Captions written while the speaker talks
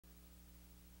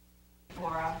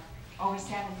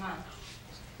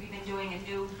We've been doing a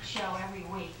new show every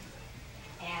week,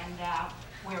 and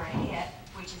we're a hit,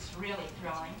 which is really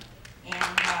thrilling. And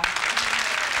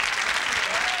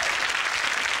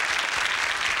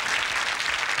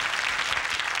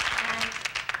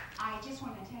I just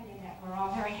want to tell you that we're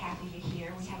all very happy you're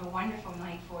here. We have a wonderful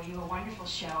night for you, a wonderful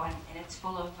show, and it's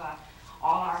full of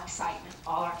all our excitement,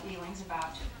 all our feelings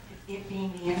about it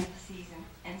being the end of the season.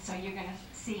 And so you're going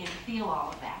to see and feel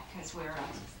all of that, because we're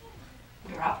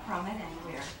up from it, and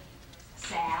we're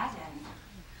sad,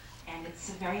 and it's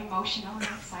a very emotional and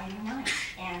exciting night.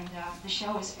 And the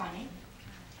show is funny,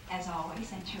 as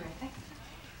always, and terrific.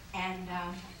 And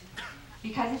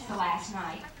because it's the last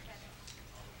night,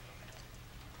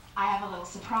 I have a little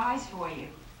surprise for you.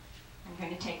 I'm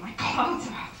going to take my clothes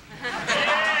off.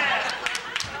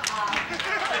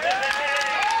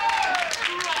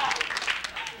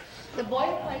 The boy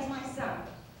who plays my son,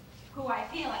 who I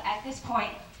feel at this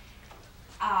point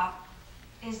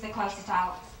is the closest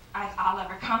I'll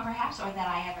ever come, perhaps, or that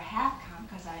I ever have come,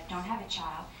 because I don't have a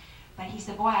child. But he's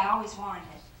the boy I always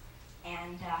wanted,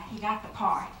 and he got the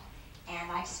part.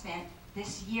 And I've spent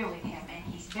this year with him, and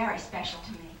he's very special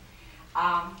to me.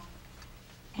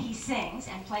 He sings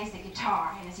and plays the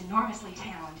guitar and is enormously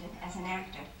talented as an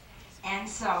actor. And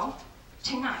so,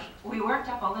 tonight, we worked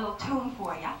up a little tune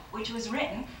for you, which was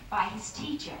written by his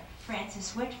teacher,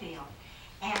 Francis Whitfield.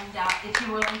 And if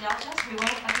you will indulge us, we will do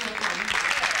it for you.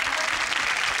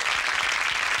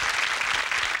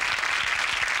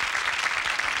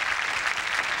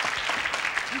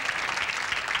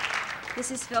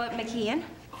 This is Philip Mckeon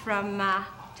from,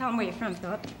 tell them where you're from,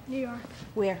 Philip. New York.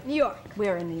 Where? New York.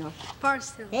 Where in New York?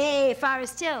 Forest Hills. Hey,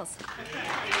 Forest Hills.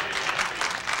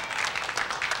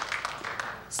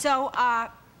 So,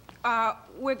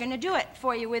 we're going to do it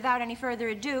for you without any further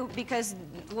ado, because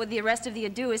what the rest of the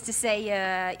ado is to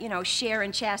say, you know, share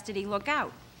in chastity, look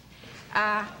out.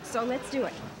 So let's do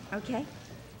it, okay?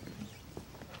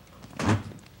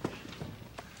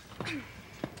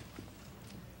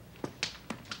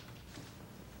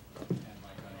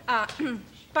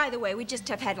 By the way, we just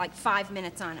have had like 5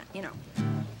 minutes on it, you know.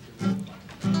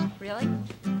 Really?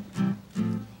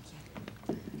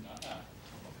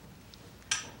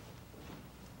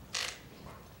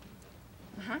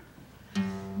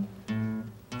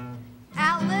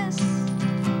 Alice,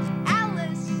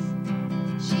 Alice,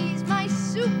 she's my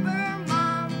super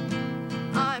mom.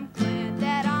 I'm glad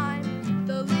that I'm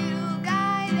the little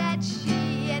guy that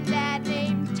she and Dad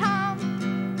named Tom.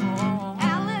 Oh.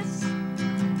 Alice,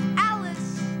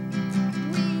 Alice,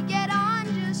 we get on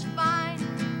just fine.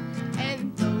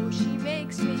 And though she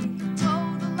makes me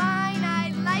toe the line,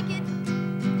 I like it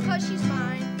 'cause she's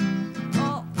mine.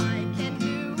 All I can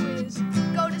do is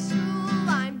go to school.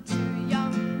 I'm too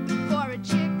young for a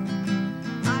chick.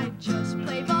 I just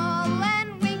play ball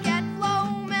and wink at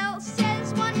Flo. Mel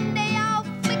says one day I'll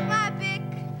flick my pick.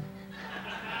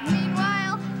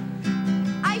 Meanwhile,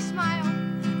 I smile.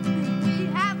 We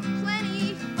have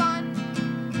plenty fun,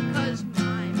 'cause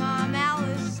my mom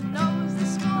Alice knows the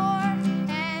score,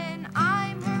 and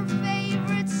I'm her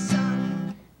favorite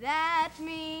son. That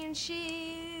means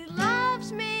she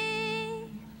loves me.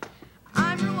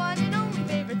 I'm her one and only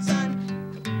favorite son.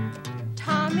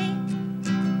 Tommy,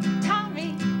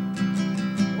 Tommy,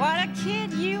 what a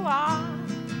kid you are.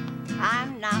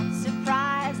 I'm not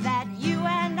surprised that you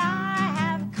and I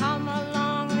have come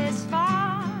along this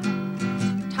far.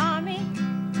 Tommy,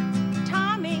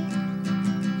 Tommy,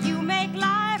 you make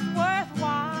life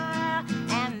worthwhile.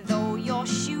 And though your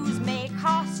shoes may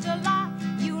cost a lot,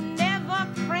 you never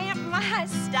cramp my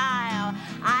style.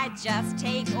 I just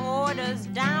take orders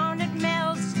down at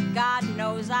Mel's. God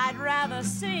knows I'd rather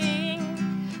sing.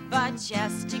 But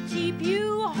just to keep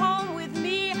you home with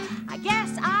me, I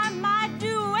guess I might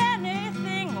do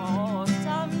anything. Oh,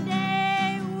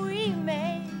 someday we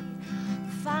may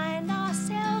find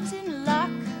ourselves in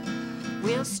luck.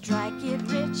 We'll strike it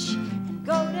rich and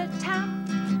go to town.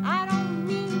 I don't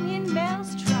mean in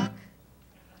Mel's truck.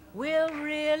 We'll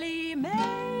really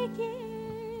make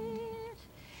it.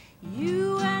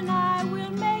 You and I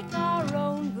will make our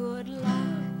own good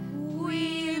luck.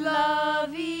 We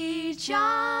love each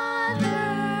other.